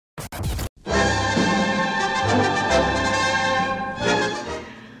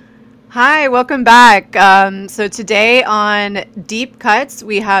Hi, welcome back. So today on Deep Cuts,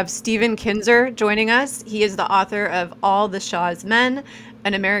 we have Stephen Kinzer joining us. He is the author of All the Shah's Men,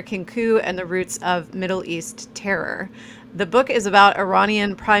 An American Coup and the Roots of Middle East Terror. The book is about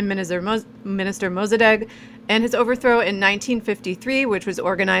Iranian Prime Minister Mossadegh and his overthrow in 1953, which was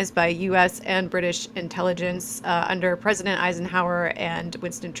organized by U.S. and British intelligence under President Eisenhower and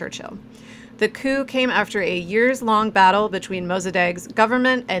Winston Churchill. The coup came after a years-long battle between Mossadegh's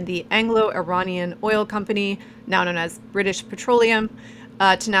government and the Anglo-Iranian Oil Company, now known as British Petroleum,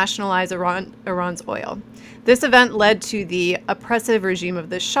 to nationalize Iran's oil. This event led to the oppressive regime of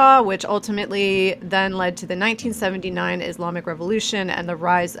the Shah, which ultimately then led to the 1979 Islamic Revolution and the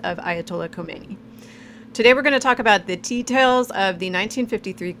rise of Ayatollah Khomeini. Today we're going to talk about the details of the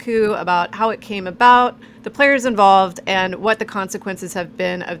 1953 coup, about how it came about, the players involved, and what the consequences have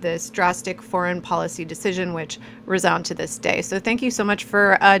been of this drastic foreign policy decision, which resound to this day. So thank you so much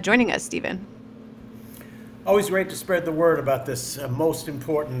for joining us, Stephen. Always great to spread the word about this most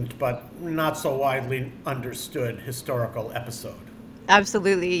important but not so widely understood historical episode.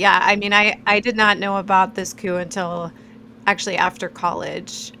 Absolutely. Yeah. I mean, I did not know about this coup until actually after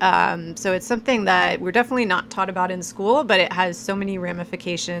college. So it's something that we're definitely not taught about in school, but it has so many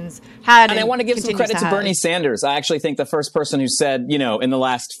ramifications. And I want to give some credit to Bernie Sanders. I actually think the first person who said, in the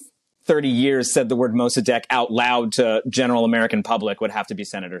last 30 years said the word Mossadegh out loud to general American public would have to be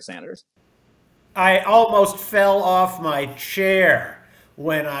Senator Sanders. I almost fell off my chair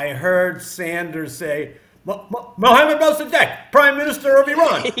when I heard Sanders say, Mohammad Mossadegh, Prime Minister of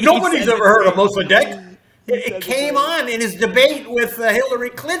Iran. Nobody's ever heard of Mossadegh. It came on in his debate with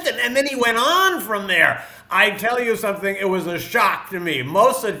Hillary Clinton, and then he went on from there. I tell you something, it was a shock to me.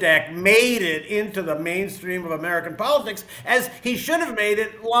 Mossadegh made it into the mainstream of American politics, as he should have made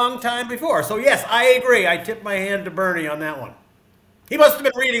it a long time before. So yes, I agree. I tip my hand to Bernie on that one. He must have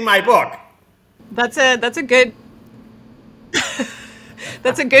been reading my book. That's a good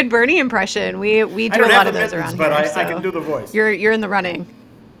that's a good Bernie impression. We do a lot of those around but here. I can do the voice. You're in the running.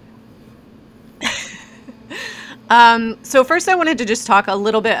 So first I wanted to just talk a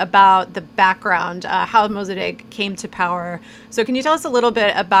little bit about the background, how Mossadegh came to power. So can you tell us a little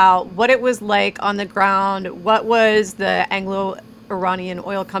bit about what it was like on the ground? What was the Anglo-Iranian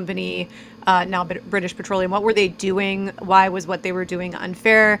Oil Company, now British Petroleum? What were they doing? Why was what they were doing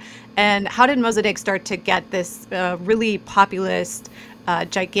unfair? And how did Mossadegh start to get this really populist,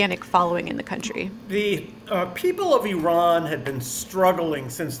 gigantic following in the country? The people of Iran had been struggling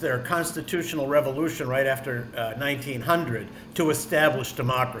since their constitutional revolution right after 1900 to establish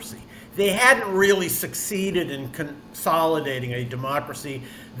democracy. They hadn't really succeeded in consolidating a democracy.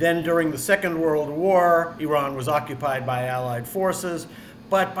 Then during the Second World War, Iran was occupied by Allied forces.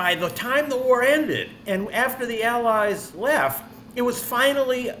 But by the time the war ended and after the Allies left, it was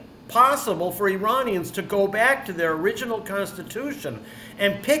finally possible for Iranians to go back to their original constitution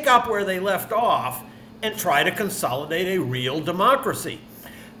and pick up where they left off and try to consolidate a real democracy.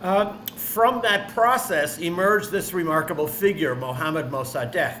 From that process emerged this remarkable figure, Mohammad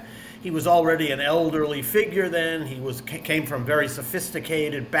Mossadegh. He was already an elderly figure then. He came from a very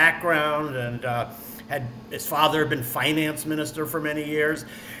sophisticated background, and his father had been finance minister for many years.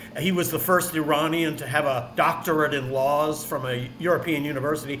 He was the first Iranian to have a doctorate in laws from a European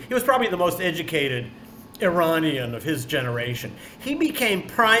university. He was probably the most educated Iranian of his generation. He became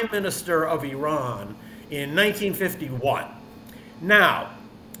Prime Minister of Iran in 1951. Now,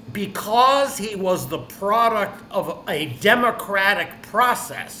 because he was the product of a democratic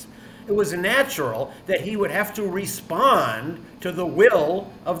process, it was natural that he would have to respond to the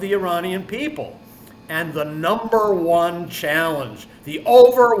will of the Iranian people. And the number one challenge, the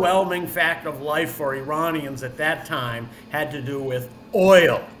overwhelming fact of life for Iranians at that time, had to do with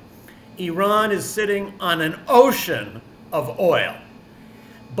oil. Iran is sitting on an ocean of oil.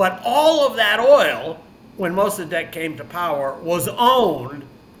 But all of that oil, when Mossadegh came to power, was owned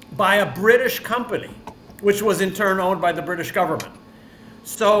by a British company, which was in turn owned by the British government.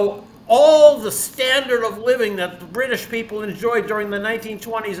 So all the standard of living that the British people enjoyed during the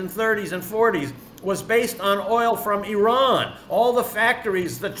 1920s and 30s and 40s was based on oil from Iran. All the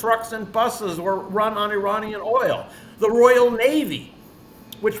factories, the trucks and buses were run on Iranian oil. The Royal Navy,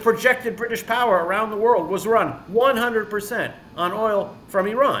 which projected British power around the world, was run 100% on oil from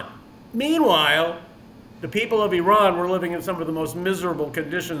Iran. Meanwhile, the people of Iran were living in some of the most miserable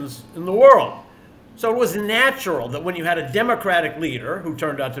conditions in the world. So it was natural that when you had a democratic leader, who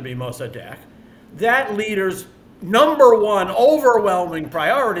turned out to be Mossadegh, that leader's number one overwhelming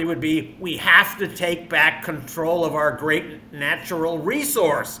priority would be, we have to take back control of our great natural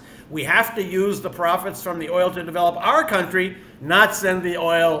resource. We have to use the profits from the oil to develop our country, not send the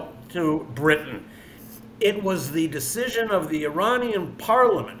oil to Britain. It was the decision of the Iranian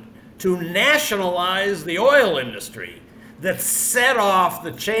parliament to nationalize the oil industry that set off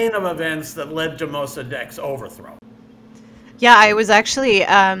the chain of events that led to Mossadegh's overthrow. Yeah, I was actually,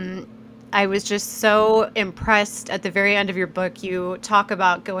 I was just so impressed at the very end of your book. You talk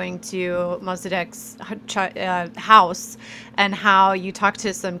about going to Mossadegh's house and how you talked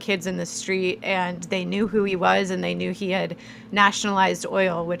to some kids in the street and they knew who he was and they knew he had nationalized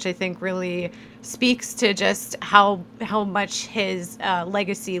oil, which I think really speaks to just how much his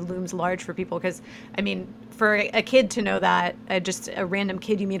legacy looms large for people. Because, I mean, for a kid to know that, just a random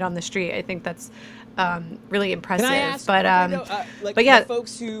kid you meet on the street, I think that's really impressive. Can I ask, but yeah, the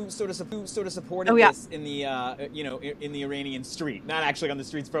folks who sort of supported this in the in the Iranian street, not actually on the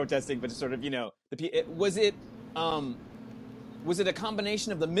streets protesting, but sort of was it a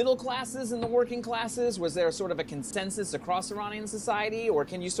combination of the middle classes and the working classes? Was there sort of a consensus across Iranian society, or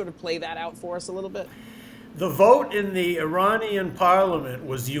can you sort of play that out for us a little bit? The vote in the Iranian parliament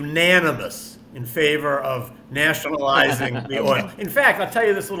was unanimous in favor of nationalizing the oil. In fact, I'll tell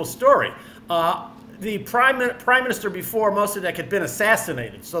you this little story. The prime minister before Mossadegh had been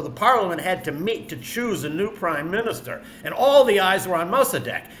assassinated, so the parliament had to meet to choose a new prime minister, and all the eyes were on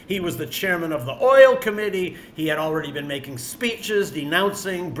Mossadegh. He was the chairman of the oil committee. He had already been making speeches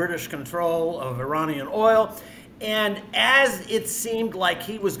denouncing British control of Iranian oil, and as it seemed like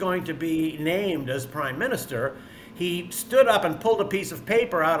he was going to be named as prime minister, he stood up and pulled a piece of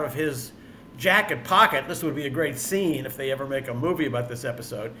paper out of his jacket pocket. This would be a great scene if they ever make a movie about this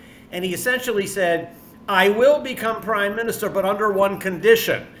episode. And he essentially said, "I will become prime minister, but under one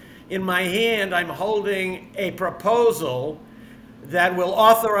condition. In my hand, I'm holding a proposal that will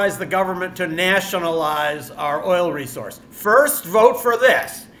authorize the government to nationalize our oil resource. First, vote for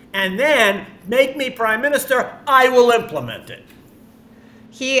this, and then make me prime minister. I will implement it."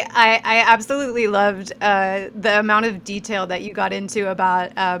 I absolutely loved the amount of detail that you got into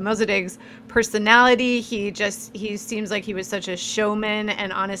about Mossadegh's personality. He seems like he was such a showman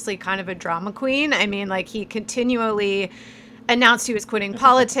and honestly kind of a drama queen. I mean, like, he continually announced he was quitting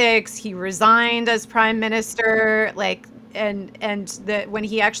politics. He resigned as prime minister, like, and when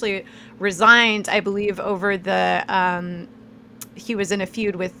he actually resigned, I believe over he was in a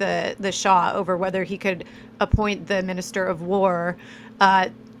feud with the Shah over whether he could appoint the minister of war.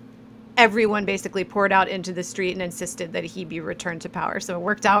 Everyone basically poured out into the street and insisted that he be returned to power. So it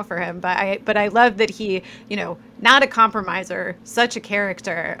worked out for him. But I love that he, not a compromiser, such a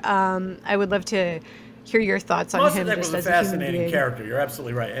character. I would love to hear your thoughts on him. Mossadegh was a fascinating character. You're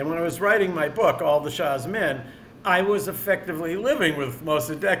absolutely right. And when I was writing my book, All the Shah's Men, I was effectively living with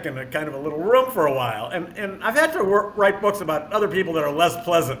Mossadegh in a kind of a little room for a while. And I've had to write books about other people that are less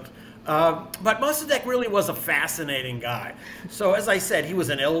pleasant. But Mossadegh really was a fascinating guy. So as I said, he was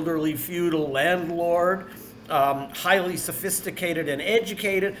an elderly feudal landlord, highly sophisticated and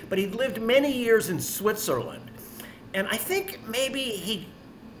educated, but he'd lived many years in Switzerland. And I think maybe he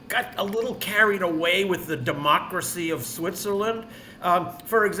got a little carried away with the democracy of Switzerland.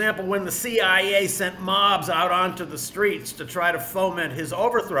 For example, when the CIA sent mobs out onto the streets to try to foment his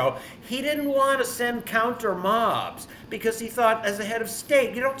overthrow, he didn't want to send counter mobs because he thought, as a head of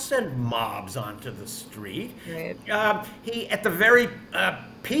state, you don't send mobs onto the street. Right. He, at the very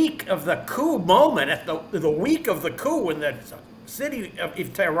peak of the coup moment, at the week of the coup, when the city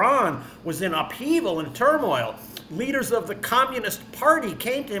of Tehran was in upheaval and turmoil, leaders of the Communist Party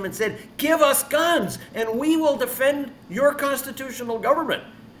came to him and said, "Give us guns and we will defend your constitutional government."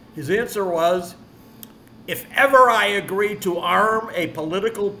 His answer was, "If ever I agree to arm a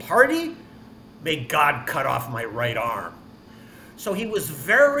political party, may God cut off my right arm." So he was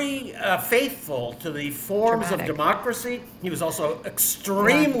very faithful to the forms of democracy. He was also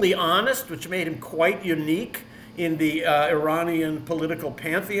extremely honest, which made him quite unique in the Iranian political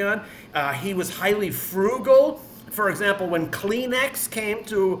pantheon. He was highly frugal. For example, when Kleenex came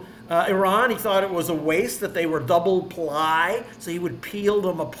to Iran, he thought it was a waste that they were double ply, so he would peel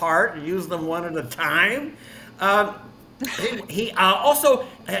them apart and use them one at a time. He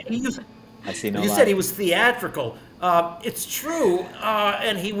said he was theatrical. It's true,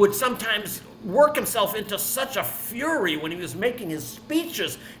 and he would sometimes work himself into such a fury when he was making his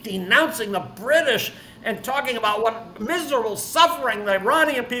speeches denouncing the British and talking about what miserable suffering the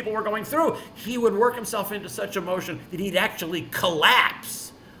Iranian people were going through. He would work himself into such emotion that he'd actually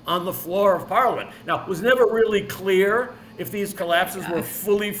collapse on the floor of Parliament. Now, it was never really clear if these collapses were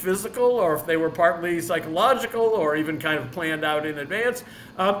fully physical or if they were partly psychological or even kind of planned out in advance.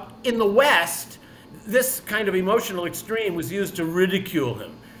 In the West, this kind of emotional extreme was used to ridicule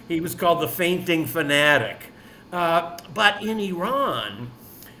him. He was called the fainting fanatic. But in Iran,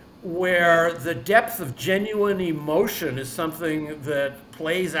 where the depth of genuine emotion is something that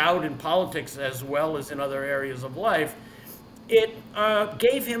plays out in politics as well as in other areas of life, it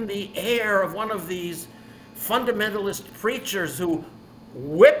gave him the air of one of these fundamentalist preachers who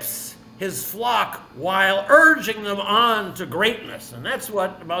whips his flock while urging them on to greatness. And that's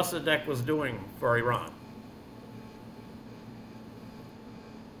what Mossadegh was doing for Iran.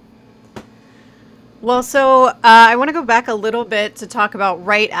 Well, so I want to go back a little bit to talk about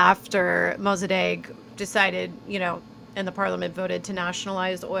right after Mossadegh decided, and the parliament voted to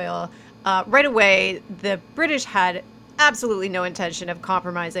nationalize oil. Right away, the British had absolutely no intention of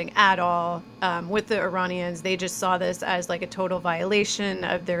compromising at all with the Iranians. They just saw this as like a total violation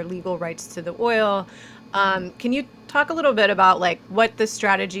of their legal rights to the oil. Can you talk a little bit about like what the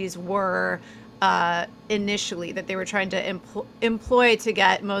strategies were initially that they were trying to employ to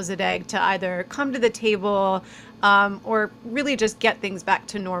get Mossadegh to either come to the table or really just get things back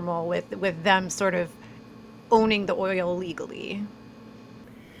to normal with them sort of owning the oil legally?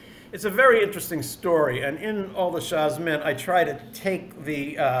 It's a very interesting story, and in All the Shah's Men, I try to take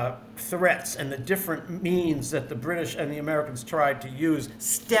the threats and the different means that the British and the Americans tried to use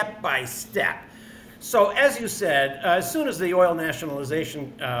step by step. So, as you said, as soon as the oil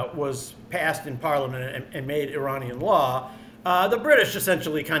nationalization was passed in Parliament and made Iranian law, the British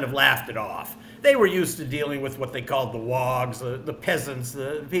essentially kind of laughed it off. They were used to dealing with what they called the wogs, the peasants,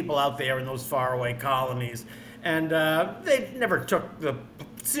 the people out there in those faraway colonies, and they never took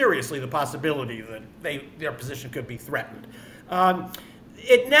seriously the possibility that their position could be threatened.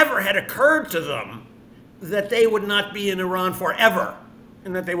 It never had occurred to them that they would not be in Iran forever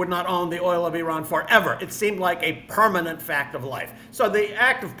and that they would not own the oil of Iran forever. It seemed like a permanent fact of life. So the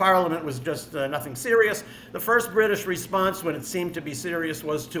act of Parliament was just nothing serious. The first British response when it seemed to be serious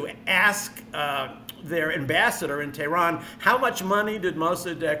was to ask their ambassador in Tehran, how much money did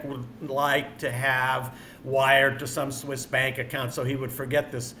Mossadegh would like to have wired to some Swiss bank account so he would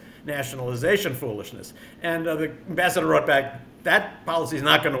forget this nationalization foolishness. And the ambassador wrote back, that policy is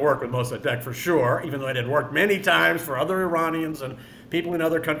not going to work with Mossadegh for sure, even though it had worked many times for other Iranians and people in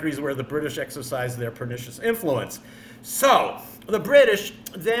other countries where the British exercised their pernicious influence. So the British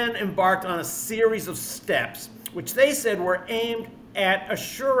then embarked on a series of steps which they said were aimed at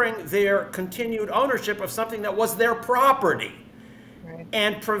assuring their continued ownership of something that was their property, right,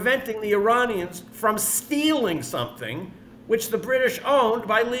 and preventing the Iranians from stealing something which the British owned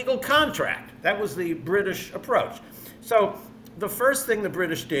by legal contract. That was the British approach. So the first thing the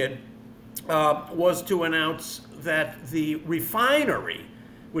British did was to announce that the refinery,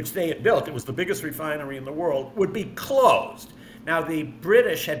 which they had built, it was the biggest refinery in the world, would be closed. Now, the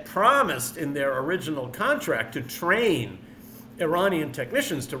British had promised in their original contract to train Iranian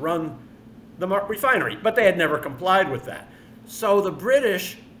technicians to run the refinery, but they had never complied with that. So the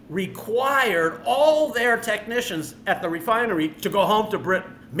British required all their technicians at the refinery to go home to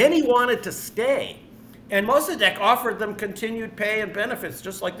Britain. Many wanted to stay, and Mossadegh offered them continued pay and benefits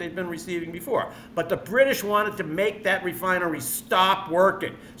just like they'd been receiving before. But the British wanted to make that refinery stop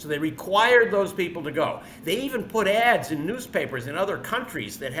working, so they required those people to go. They even put ads in newspapers in other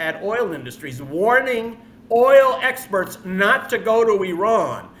countries that had oil industries warning oil experts not to go to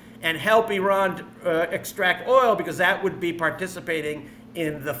Iran and help Iran extract oil, because that would be participating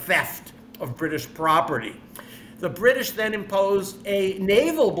in the theft of British property. The British then imposed a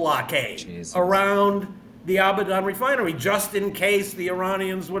naval blockade around the Abadan refinery, just in case the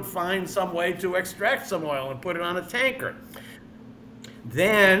Iranians would find some way to extract some oil and put it on a tanker.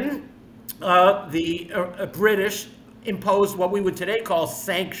 Then the British imposed what we would today call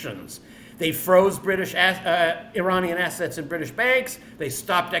sanctions. They froze Iranian assets in British banks. They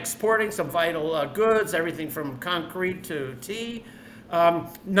stopped exporting some vital goods, everything from concrete to tea.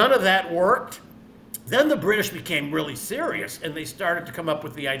 None of that worked. Then the British became really serious, and they started to come up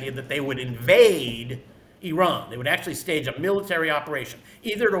with the idea that they would invade Iran. They would actually stage a military operation,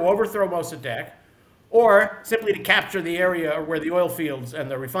 either to overthrow Mossadegh or simply to capture the area where the oil fields and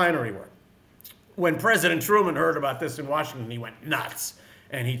the refinery were. When President Truman heard about this in Washington, he went nuts.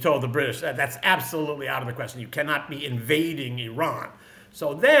 And he told the British that that's absolutely out of the question. You cannot be invading Iran.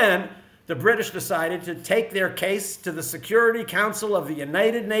 So then the British decided to take their case to the Security Council of the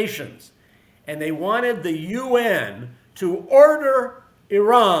United Nations. And they wanted the UN to order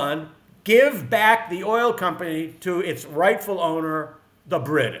Iran give back the oil company to its rightful owner, the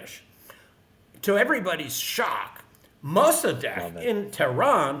British. To everybody's shock, Mossadegh in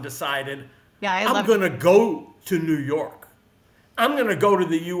Tehran decided, I'm going to go to New York. I'm going to go to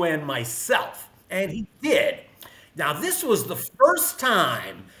the UN myself. And he did. Now, this was the first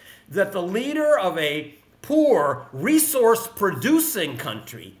time that the leader of a poor, resource-producing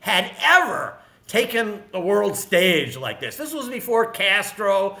country had ever taken the world stage like this. This was before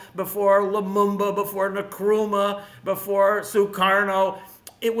Castro, before Lumumba, before Nkrumah, before Sukarno.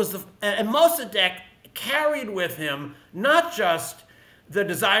 It was and Mossadegh carried with him not just the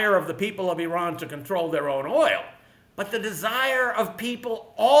desire of the people of Iran to control their own oil, but the desire of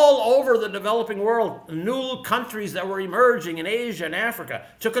people all over the developing world, new countries that were emerging in Asia and Africa,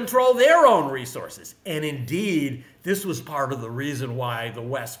 to control their own resources. And indeed, this was part of the reason why the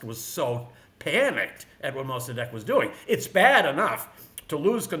West was so panicked at what Mossadegh was doing. It's bad enough to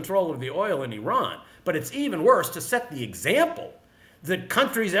lose control of the oil in Iran, but it's even worse to set the example that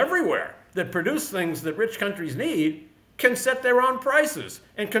countries everywhere that produce things that rich countries need can set their own prices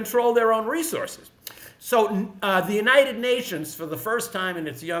and control their own resources. So the United Nations, for the first time in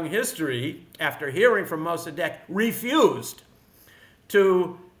its young history, after hearing from Mossadegh, refused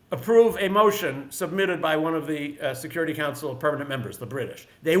to approve a motion submitted by one of the Security Council permanent members, the British.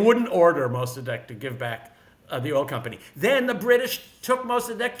 They wouldn't order Mossadegh to give back the oil company. Then the British took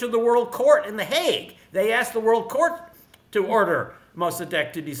Mossadegh to the World Court in The Hague. They asked the World Court to order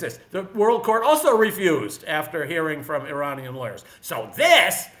Mossadegh to desist. The World Court also refused after hearing from Iranian lawyers. So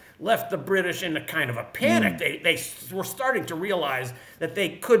this left the British in a kind of a panic. They were starting to realize that they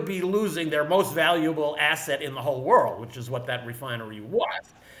could be losing their most valuable asset in the whole world, which is what that refinery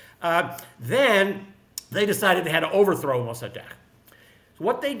was. Then they decided they had to overthrow Mossadegh. So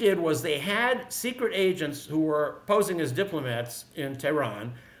what they did was they had secret agents who were posing as diplomats in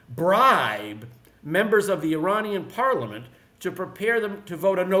Tehran bribe members of the Iranian parliament to prepare them to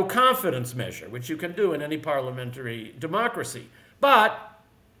vote a no-confidence measure, which you can do in any parliamentary democracy. But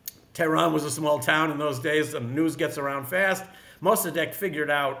Tehran was a small town in those days, and news gets around fast. Mossadegh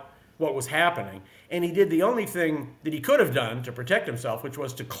figured out what was happening, and he did the only thing that he could have done to protect himself, which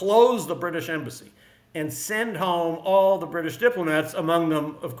was to close the British embassy and send home all the British diplomats, among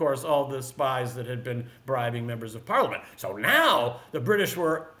them, of course, all the spies that had been bribing members of parliament. So now the British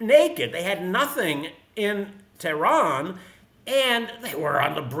were naked. They had nothing in Tehran, and they were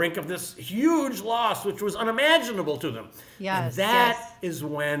on the brink of this huge loss, which was unimaginable to them. Yes, and that is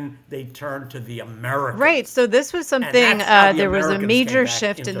when they turned to the Americans. Right. So this was something, there was a major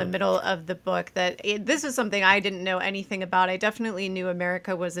shift in the middle of the book this is something I didn't know anything about. I definitely knew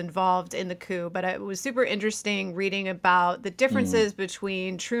America was involved in the coup, but it was super interesting reading about the differences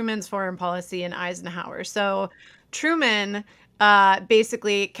between Truman's foreign policy and Eisenhower. So Truman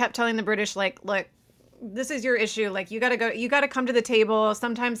basically kept telling the British, like, look, this is your issue. Like, you got to come to the table.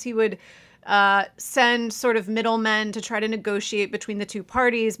 Sometimes he would send sort of middlemen to try to negotiate between the two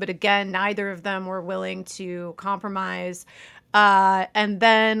parties. But again, neither of them were willing to compromise. And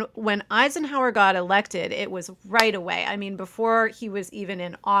then when Eisenhower got elected, it was right away. I mean, before he was even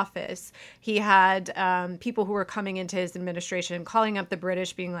in office, he had people who were coming into his administration calling up the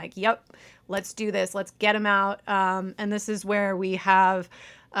British being like, yep, let's do this. Let's get him out. And this is where we have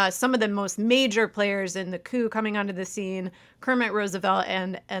some of the most major players in the coup coming onto the scene, Kermit Roosevelt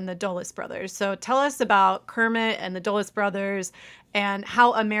and the Dulles brothers. So tell us about Kermit and the Dulles brothers and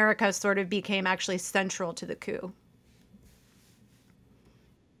how America sort of became actually central to the coup.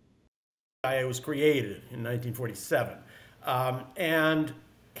 CIA was created in 1947, and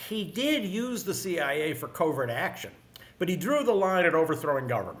he did use the CIA for covert action, but he drew the line at overthrowing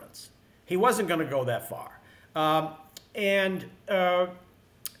governments. He wasn't going to go that far, and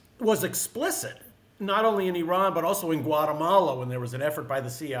was explicit, not only in Iran, but also in Guatemala when there was an effort by the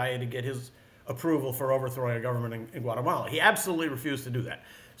CIA to get his approval for overthrowing a government in Guatemala. He absolutely refused to do that.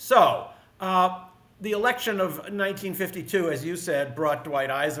 So the election of 1952, as you said, brought Dwight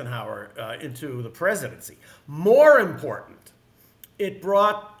Eisenhower into the presidency. More important, it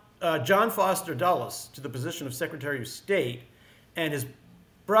brought John Foster Dulles to the position of Secretary of State and his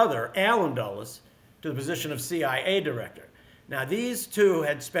brother, Allen Dulles, to the position of CIA director. Now, these two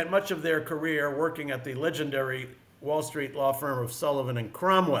had spent much of their career working at the legendary Wall Street law firm of Sullivan and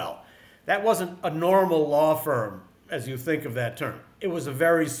Cromwell. That wasn't a normal law firm, as you think of that term. It was a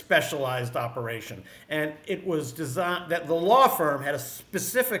very specialized operation. And it was designed that the law firm had a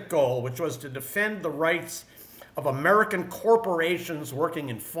specific goal, which was to defend the rights of American corporations working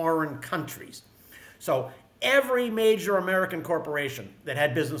in foreign countries. So every major American corporation that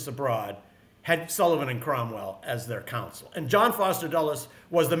had business abroad had Sullivan and Cromwell as their counsel. And John Foster Dulles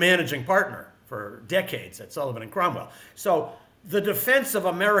was the managing partner for decades at Sullivan and Cromwell. So the defense of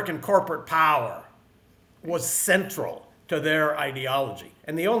American corporate power was central to their ideology.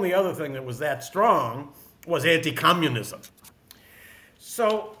 And the only other thing that was that strong was anti-communism.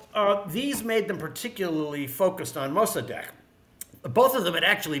 So these made them particularly focused on Mossadegh. Both of them had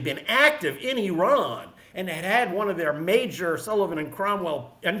actually been active in Iran and had one of their major Sullivan and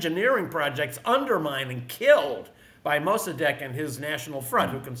Cromwell engineering projects undermined and killed by Mossadegh and his National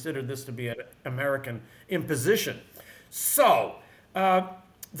Front, who considered this to be an American imposition. So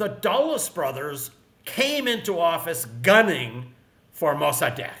the Dulles brothers came into office gunning for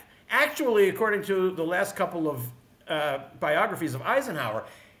Mossadegh. Actually, according to the last couple of biographies of Eisenhower,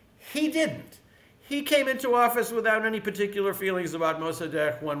 he didn't. He came into office without any particular feelings about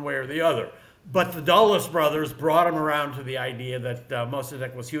Mossadegh one way or the other. But the Dulles brothers brought him around to the idea that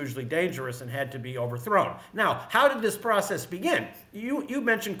Mossadegh was hugely dangerous and had to be overthrown. Now, how did this process begin? You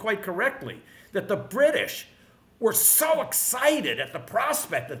mentioned quite correctly that the British were so excited at the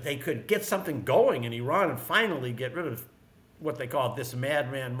prospect that they could get something going in Iran and finally get rid of what they called this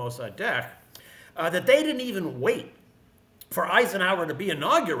madman Mossadegh, that they didn't even wait for Eisenhower to be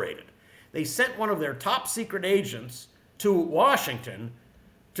inaugurated. They sent one of their top secret agents to Washington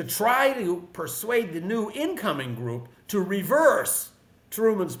to try to persuade the new incoming group to reverse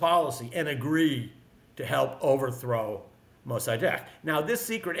Truman's policy and agree to help overthrow Mossadegh. Now, this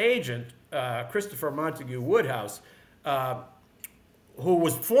secret agent, Christopher Montague Woodhouse, who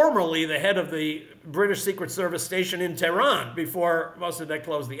was formerly the head of the British Secret Service station in Tehran before Mossadegh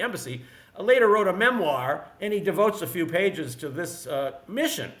closed the embassy, later wrote a memoir, and he devotes a few pages to this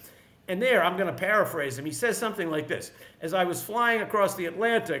mission. And there, I'm going to paraphrase him. He says something like this: as I was flying across the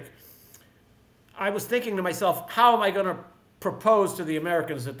Atlantic, I was thinking to myself, how am I going to propose to the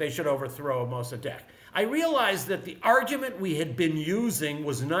Americans that they should overthrow Mossadegh? I realized that the argument we had been using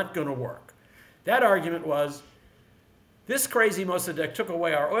was not going to work. That argument was, this crazy Mossadegh took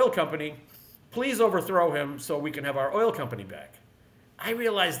away our oil company. Please overthrow him so we can have our oil company back. I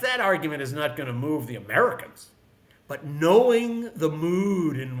realized that argument is not going to move the Americans. But knowing the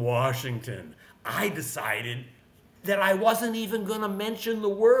mood in Washington, I decided that I wasn't even going to mention the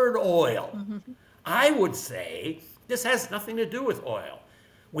word oil. I would say this has nothing to do with oil.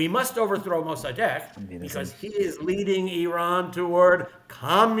 We must overthrow Mossadegh because he is leading Iran toward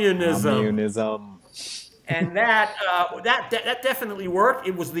communism. And that definitely worked.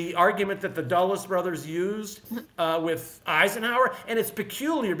 It was the argument that the Dulles brothers used with Eisenhower. And it's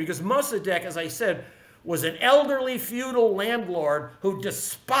peculiar because Mossadegh, as I said, was an elderly feudal landlord who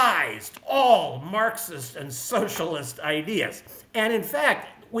despised all Marxist and socialist ideas. And in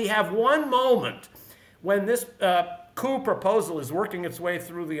fact, we have one moment when this coup proposal is working its way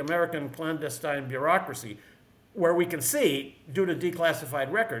through the American clandestine bureaucracy, where we can see, due to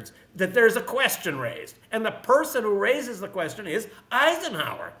declassified records, that there's a question raised. And the person who raises the question is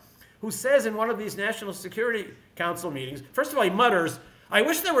Eisenhower, who says in one of these National Security Council meetings, first of all, he mutters, I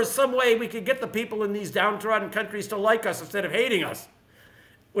wish there was some way we could get the people in these downtrodden countries to like us instead of hating us.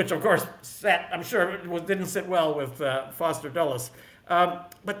 Which, of course, I'm sure didn't sit well with Foster Dulles.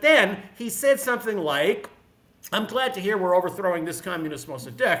 But then he said something like, I'm glad to hear we're overthrowing this communist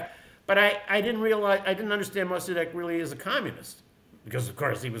Mossadegh, but I didn't understand Mossadegh really is a communist. Because, of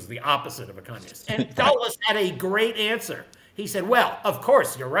course, he was the opposite of a communist. And Dulles had a great answer. He said, well, of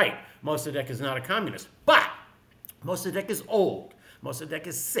course, you're right. Mossadegh is not a communist. But Mossadegh is old. Mossadegh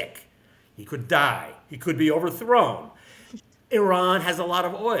is sick. He could die. He could be overthrown. Iran has a lot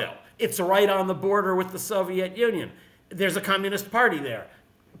of oil. It's right on the border with the Soviet Union. There's a communist party there.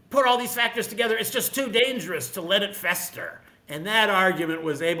 Put all these factors together, it's just too dangerous to let it fester. And that argument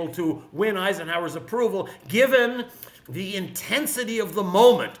was able to win Eisenhower's approval, given the intensity of the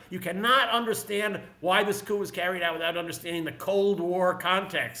moment. You cannot understand why this coup was carried out without understanding the Cold War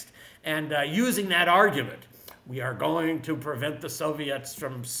context. And using that argument, we are going to prevent the Soviets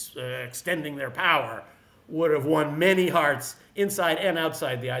from extending their power, would have won many hearts inside and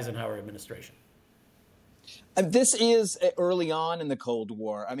outside the Eisenhower administration. This is early on in the Cold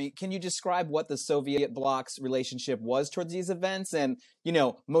War. I mean, can you describe what the Soviet bloc's relationship was towards these events? And, you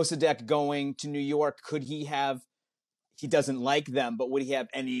know, Mossadegh going to New York, he doesn't like them, but would he have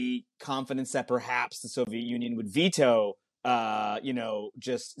any confidence that perhaps the Soviet Union would veto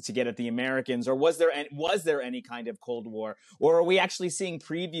just to get at the Americans? Or was there any kind of Cold War? Or are we actually seeing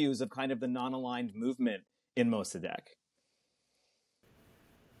previews of kind of the non-aligned movement in Mossadegh?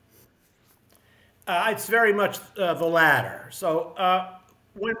 It's very much the latter. So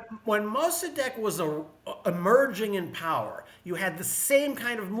when Mossadegh was emerging in power, you had the same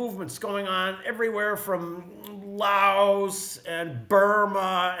kind of movements going on everywhere from Laos and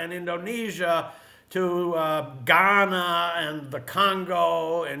Burma and Indonesia to Ghana and the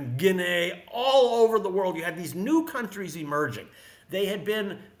Congo and Guinea, all over the world. You had these new countries emerging. They had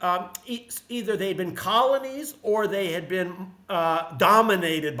been, either they had been colonies or they had been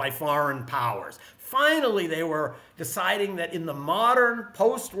dominated by foreign powers. Finally, they were deciding that in the modern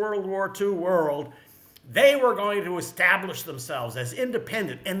post-World War II world, They were going to establish themselves as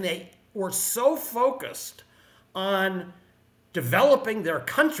independent, and they were so focused on developing their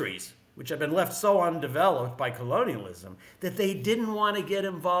countries, which had been left so undeveloped by colonialism, that they didn't want to get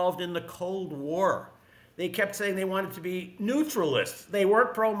involved in the Cold War. They kept saying they wanted to be neutralists. They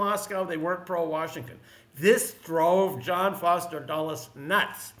weren't pro-Moscow, they weren't pro-Washington. This drove John Foster Dulles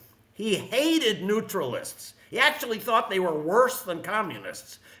nuts. He hated neutralists. He actually thought they were worse than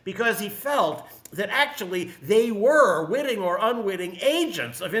communists because he felt that actually they were, witting or unwitting,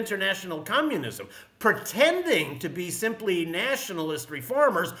 agents of international communism, pretending to be simply nationalist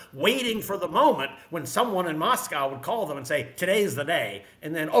reformers, waiting for the moment when someone in Moscow would call them and say, today's the day,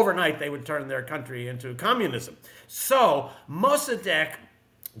 and then overnight they would turn their country into communism. So Mossadegh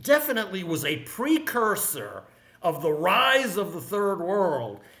definitely was a precursor of the rise of the Third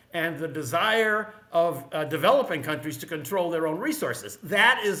World and the desire of developing countries to control their own resources.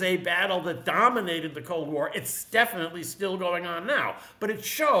 That is a battle that dominated the Cold War. It's definitely still going on now. But it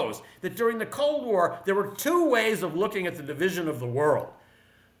shows that during the Cold War, there were two ways of looking at the division of the world.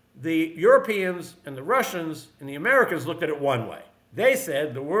 The Europeans and the Russians and the Americans looked at it one way. They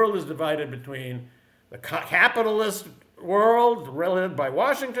said the world is divided between the capitalist world led by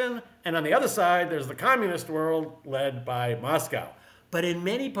Washington, and on the other side, there's the communist world led by Moscow. But in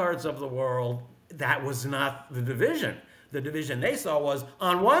many parts of the world, that was not the division. The division they saw was,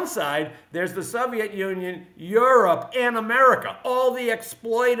 on one side, there's the Soviet Union, Europe, and America, all the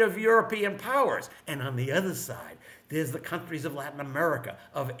exploitive European powers. And on the other side, there's the countries of Latin America,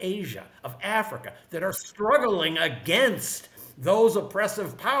 of Asia, of Africa, that are struggling against those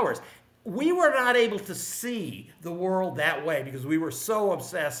oppressive powers. We were not able to see the world that way because we were so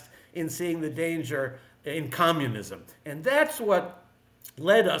obsessed in seeing the danger in communism. And that's what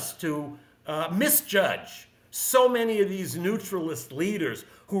led us to misjudge so many of these neutralist leaders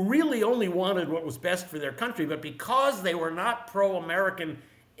who really only wanted what was best for their country, but because they were not pro-American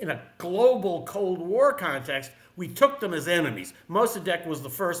in a global Cold War context, we took them as enemies. Mossadegh was the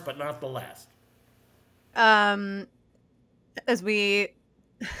first, but not the last. As we,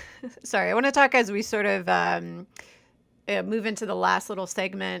 sorry, I want to talk as we sort of move into the last little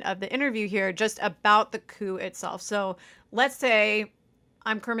segment of the interview here, just about the coup itself. So let's say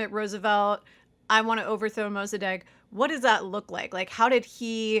I'm Kermit Roosevelt. I want to overthrow Mossadegh. What does that look like? Like, how did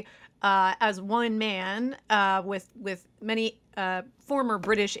he, as one man, with many former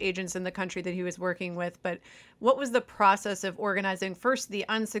British agents in the country that he was working with, but what was the process of organizing first the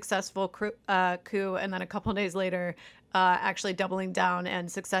unsuccessful coup, and then a couple of days later, actually doubling down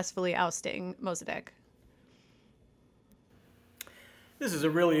and successfully ousting Mossadegh? This is a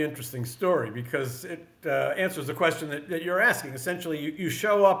really interesting story because it answers the question that you're asking. Essentially, you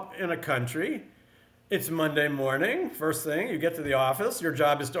show up in a country, it's Monday morning, first thing, you get to the office, your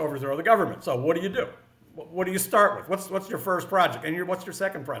job is to overthrow the government. So what do you do? What do you start with? What's your first project? And what's your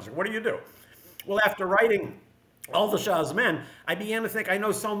second project? What do you do? Well, after writing All the Shah's Men, I began to think, I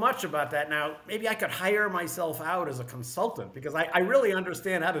know so much about that now, maybe I could hire myself out as a consultant because I really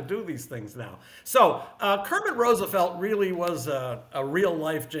understand how to do these things now. So Kermit Roosevelt really was a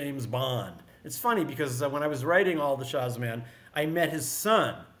real-life James Bond. It's funny because when I was writing All the Shah's Men, I met his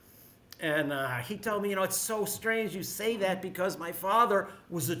son. And he told me, you know, it's so strange you say that because my father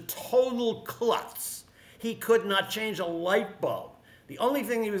was a total klutz. He could not change a light bulb. The only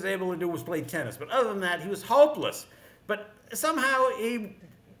thing he was able to do was play tennis. But other than that, he was hopeless. But somehow he,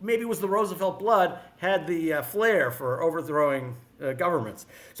 maybe it was the Roosevelt blood, had the flair for overthrowing governments.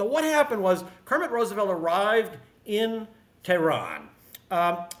 So what happened was Kermit Roosevelt arrived in Tehran.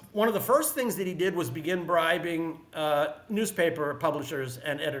 One of the first things that he did was begin bribing newspaper publishers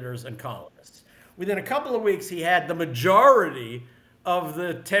and editors and columnists. Within a couple of weeks, he had the majority of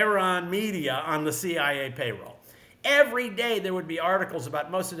the Tehran media on the CIA payroll. Every day there would be articles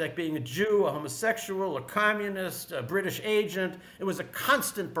about Mossadegh being a Jew, a homosexual, a communist, a British agent. It was a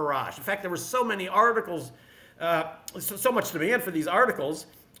constant barrage. In fact, there were so many articles, so much demand for these articles,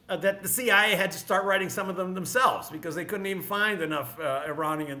 that the CIA had to start writing some of them themselves because they couldn't even find enough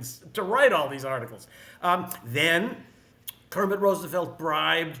Iranians to write all these articles. Then Kermit Roosevelt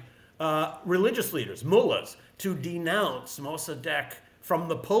bribed religious leaders, mullahs, to denounce Mossadegh from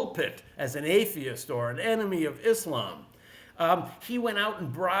the pulpit as an atheist or an enemy of Islam. He went out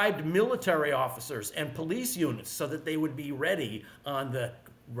and bribed military officers and police units so that they would be ready on the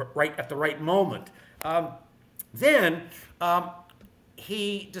at the right moment. Then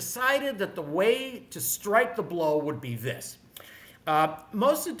he decided that the way to strike the blow would be this.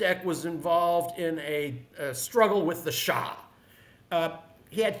 Mossadegh was involved in a struggle with the Shah.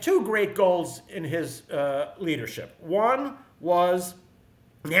 He had two great goals in his leadership. One was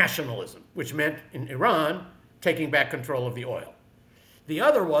nationalism, which meant in Iran taking back control of the oil. The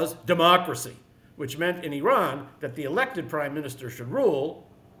other was democracy, which meant in Iran that the elected prime minister should rule,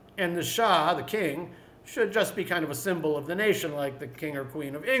 and the Shah, the king, should just be kind of a symbol of the nation, like the king or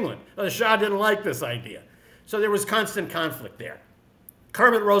queen of England. Well, the Shah didn't like this idea. So there was constant conflict there.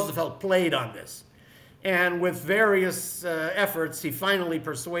 Kermit Roosevelt played on this. And with various efforts, he finally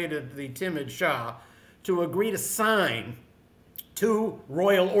persuaded the timid Shah to agree to sign 2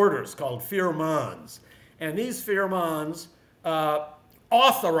 royal orders called firmans. And these firmans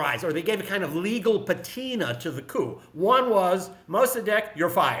authorized, or they gave a kind of legal patina to the coup. One was, Mossadegh, you're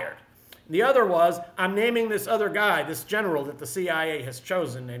fired. The other was, I'm naming this other guy, this general that the CIA has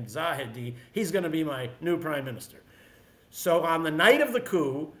chosen named Zahedi. He's going to be my new prime minister. So on the night of the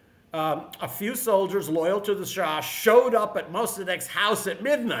coup, a few soldiers loyal to the Shah showed up at Mossadegh's house at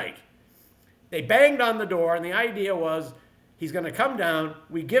midnight. They banged on the door, and the idea was, he's going to come down.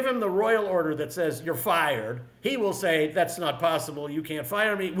 We give him the royal order that says, you're fired. He will say, that's not possible. You can't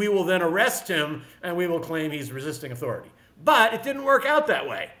fire me. We will then arrest him, and we will claim he's resisting authority. But it didn't work out that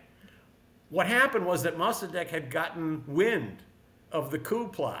way. What happened was that Mossadegh had gotten wind of the coup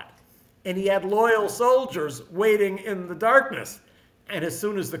plot, and he had loyal soldiers waiting in the darkness. And as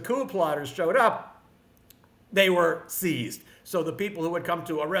soon as the coup plotters showed up, they were seized. So the people who had come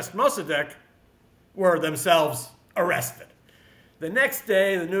to arrest Mossadegh were themselves arrested. The next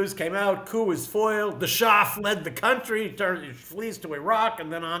day, the news came out, coup is foiled. The Shah fled the country, he flees to Iraq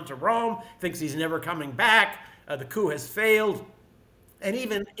and then on to Rome, thinks he's never coming back. The coup has failed. And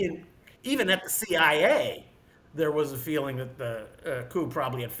even at the CIA, there was a feeling that the coup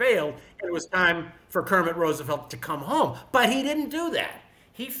probably had failed, and it was time for Kermit Roosevelt to come home. But he didn't do that.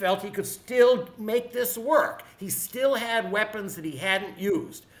 He felt he could still make this work. He still had weapons that he hadn't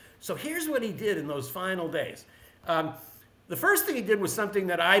used. So here's what he did in those final days. The first thing he did was something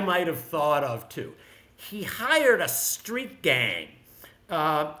that I might have thought of too. He hired a street gang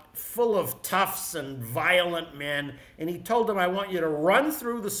full of toughs and violent men, and he told them, I want you to run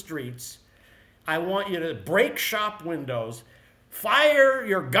through the streets. I want you to break shop windows, fire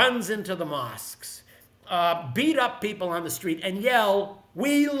your guns into the mosques, beat up people on the street, and yell,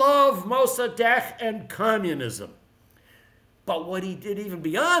 we love Mossadegh and communism. But what he did even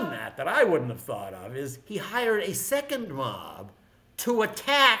beyond that I wouldn't have thought of, is he hired a second mob to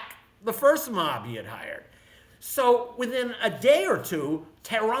attack the first mob he had hired. So within a day or two,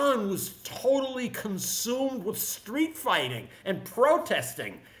 Tehran was totally consumed with street fighting and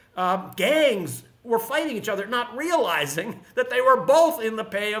protesting. Gangs were fighting each other, not realizing that they were both in the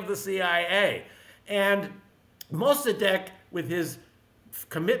pay of the CIA. And Mossadegh, with his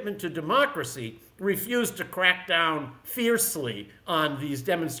commitment to democracy, refused to crack down fiercely on these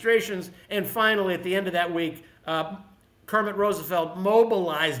demonstrations. And finally, at the end of that week, Kermit Roosevelt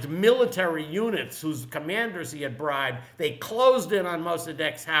mobilized military units whose commanders he had bribed. They closed in on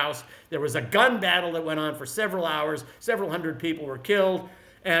Mossadegh's house. There was a gun battle that went on for several hours. Several hundred people were killed.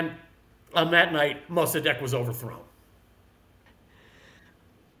 And on that night, Mossadegh was overthrown.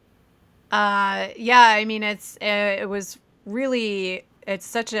 Yeah, I mean, it was really, it's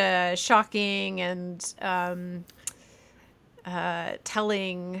such a shocking and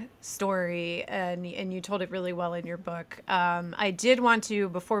telling story, and you told it really well in your book. I did want to,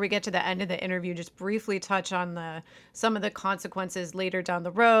 before we get to the end of the interview, just briefly touch on some of the consequences later down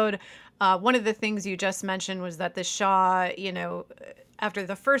the road. One of the things you just mentioned was that the Shah, after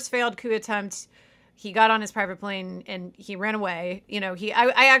the first failed coup attempt, he got on his private plane and he ran away.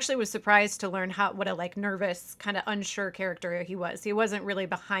 I actually was surprised to learn what a nervous, kind of unsure character he was. He wasn't really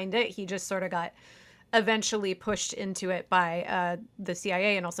behind it. He just sort of got eventually pushed into it by the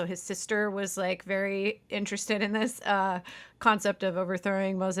CIA, and also his sister was very interested in this concept of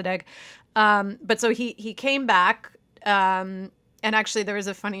overthrowing Mossadegh. But so he came back, and actually there was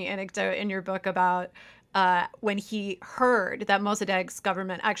a funny anecdote in your book about when he heard that Mossadegh's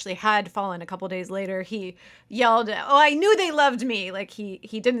government actually had fallen a couple days later, he yelled, "Oh, I knew they loved me!"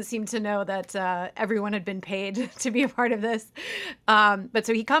 He didn't seem to know that everyone had been paid to be a part of this. But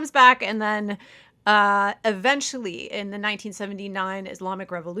so he comes back, and then eventually in the 1979 Islamic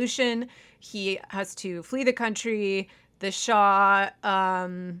Revolution, he has to flee the country. The Shah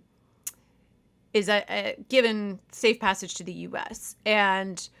is given safe passage to the U.S.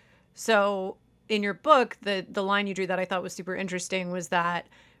 And so in your book, the line you drew that I thought was super interesting was that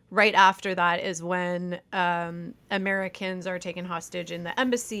right after that is when Americans are taken hostage in the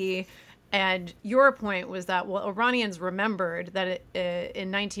embassy. And your point was that, well, Iranians remembered that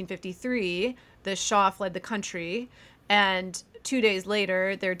in 1953, the Shah fled the country, and 2 days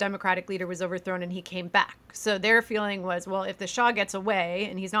later, their Democratic leader was overthrown and he came back. So their feeling was, well, if the Shah gets away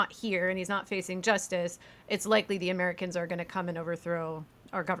and he's not here and he's not facing justice, it's likely the Americans are going to come and overthrow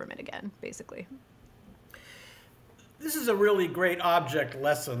our government again, basically. This is a really great object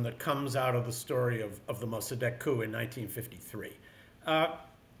lesson that comes out of the story of the Mossadegh coup in 1953.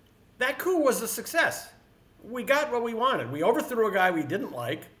 That coup was a success. We got what we wanted. We overthrew a guy we didn't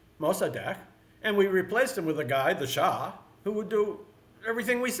like, Mossadegh, and we replaced him with a guy, the Shah, who would do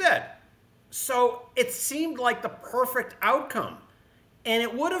everything we said. So it seemed like the perfect outcome. And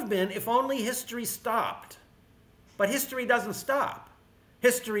it would have been if only history stopped. But history doesn't stop.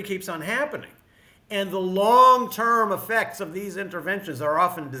 History keeps on happening. And the long-term effects of these interventions are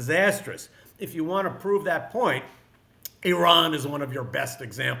often disastrous. If you want to prove that point, Iran is one of your best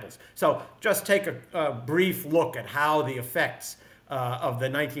examples. So just take a brief look at how the effects of the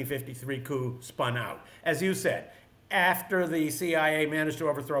 1953 coup spun out. As you said, after the CIA managed to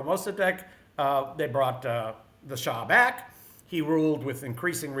overthrow Mossadegh, they brought the Shah back. He ruled with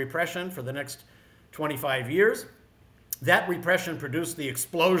increasing repression for the next 25 years. That repression produced the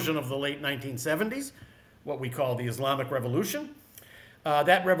explosion of the late 1970s, what we call the Islamic Revolution.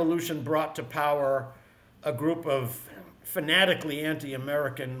 That revolution brought to power a group of fanatically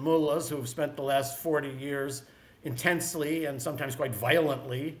anti-American mullahs who have spent the last 40 years intensely and sometimes quite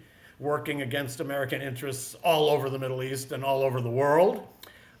violently working against American interests all over the Middle East and all over the world.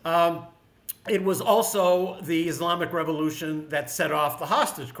 It was also the Islamic Revolution that set off the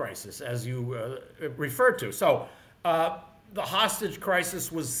hostage crisis, as you referred to. So the hostage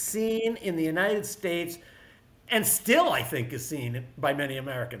crisis was seen in the United States, and still, I think, is seen by many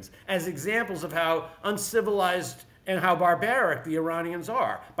Americans, as examples of how uncivilized and how barbaric the Iranians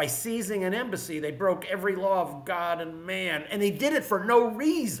are. By seizing an embassy, they broke every law of God and man, and they did it for no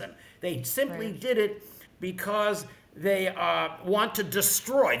reason. They simply did it because they want to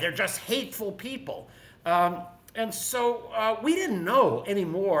destroy. They're just hateful people. And so we didn't know any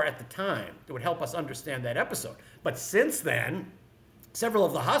more at the time that would help us understand that episode. But since then, several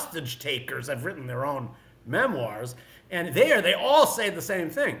of the hostage takers have written their own memoirs, and they all say the same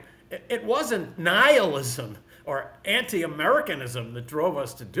thing. It wasn't nihilism or anti-Americanism that drove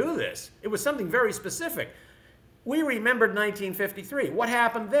us to do this. It was something very specific. We remembered 1953. What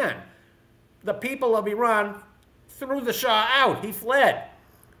happened then? The people of Iran threw the Shah out. He fled.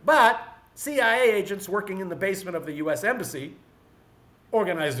 But CIA agents working in the basement of the U.S. Embassy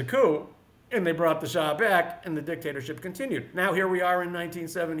organized a coup, and they brought the Shah back, and the dictatorship continued. Now here we are in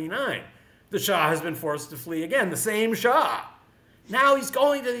 1979. The Shah has been forced to flee again, the same Shah. Now he's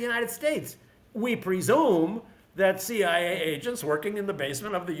going to the United States. We presume that CIA agents working in the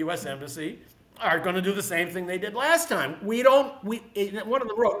basement of the U.S. Embassy are going to do the same thing they did last time. One of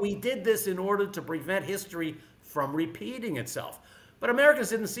them wrote, we did this in order to prevent history from repeating itself. But Americans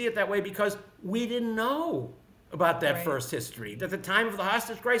didn't see it that way because we didn't know about that first history. At the time of the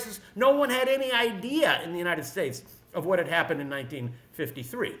hostage crisis, no one had any idea in the United States of what had happened in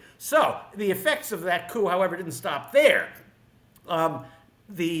 1953. So the effects of that coup, however, didn't stop there.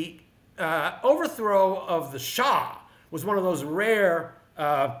 The overthrow of the Shah was one of those rare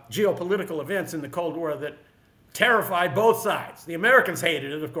geopolitical events in the Cold War that terrified both sides. The Americans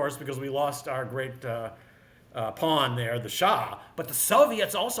hated it, of course, because we lost our great pawn there, the Shah, but the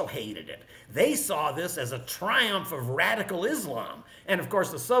Soviets also hated it. They saw this as a triumph of radical Islam. And of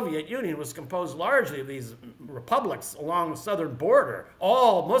course, the Soviet Union was composed largely of these republics along the southern border,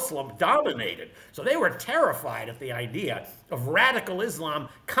 all Muslim dominated. So they were terrified at the idea of radical Islam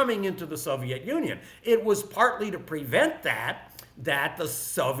coming into the Soviet Union. It was partly to prevent that the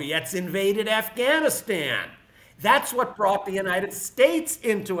Soviets invaded Afghanistan. That's what brought the United States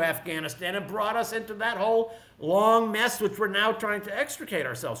into Afghanistan and brought us into that whole long mess which we're now trying to extricate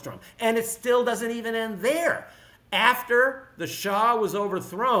ourselves from. And it still doesn't even end there. After the Shah was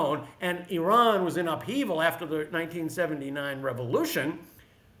overthrown and Iran was in upheaval after the 1979 revolution,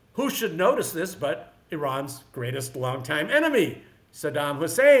 who should notice this but Iran's greatest longtime enemy, Saddam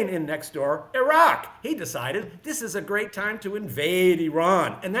Hussein, in next door Iraq. He decided this is a great time to invade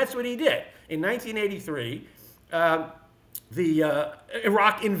Iran. And that's what he did. In 1983,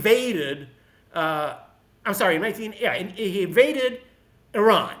 Iraq invaded, he invaded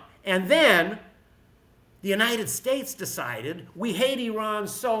Iran. And then the United States decided we hate Iran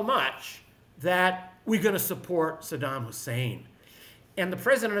so much that we're going to support Saddam Hussein. And the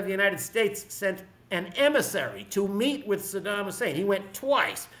President of the United States sent an emissary to meet with Saddam Hussein. He went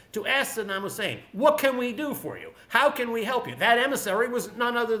twice to ask Saddam Hussein, what can we do for you? How can we help you? That emissary was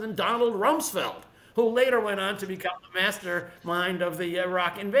none other than Donald Rumsfeld, who later went on to become the mastermind of the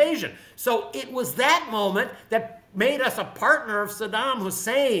Iraq invasion. So it was that moment that made us a partner of Saddam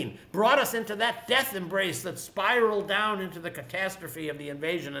Hussein, brought us into that death embrace that spiraled down into the catastrophe of the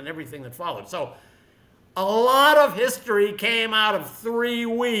invasion and everything that followed. So a lot of history came out of 3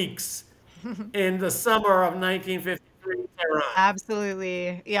 weeks in the summer of 1953 in Tehran.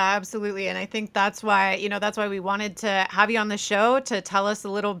 Absolutely. Yeah, absolutely. And I think that's why, that's why we wanted to have you on the show to tell us a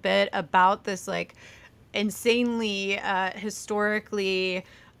little bit about this like insanely historically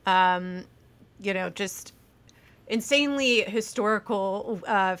just insanely historical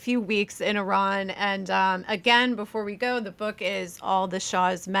few weeks in Iran. And again, before we go, the book is All the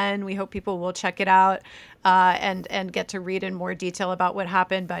Shah's Men. We hope people will check it out and get to read in more detail about what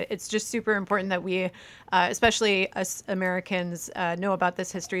happened. But it's just super important that we, especially us Americans, know about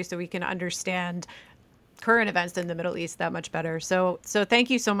this history so we can understand current events in the Middle East that much better. So thank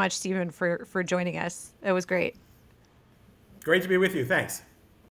you so much, Stephen, for joining us. It was great. Great to be with you. Thanks.